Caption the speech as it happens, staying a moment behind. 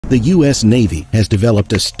The U.S. Navy has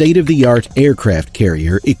developed a state-of-the-art aircraft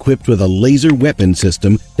carrier equipped with a laser weapon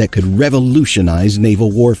system that could revolutionize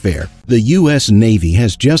naval warfare. The U.S. Navy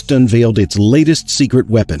has just unveiled its latest secret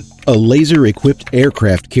weapon, a laser-equipped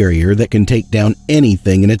aircraft carrier that can take down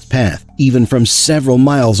anything in its path, even from several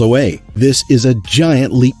miles away. This is a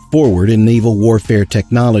giant leap forward in naval warfare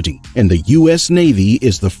technology, and the U.S. Navy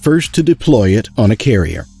is the first to deploy it on a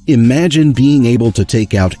carrier. Imagine being able to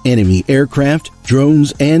take out enemy aircraft,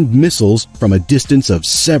 drones, and missiles from a distance of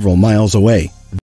several miles away.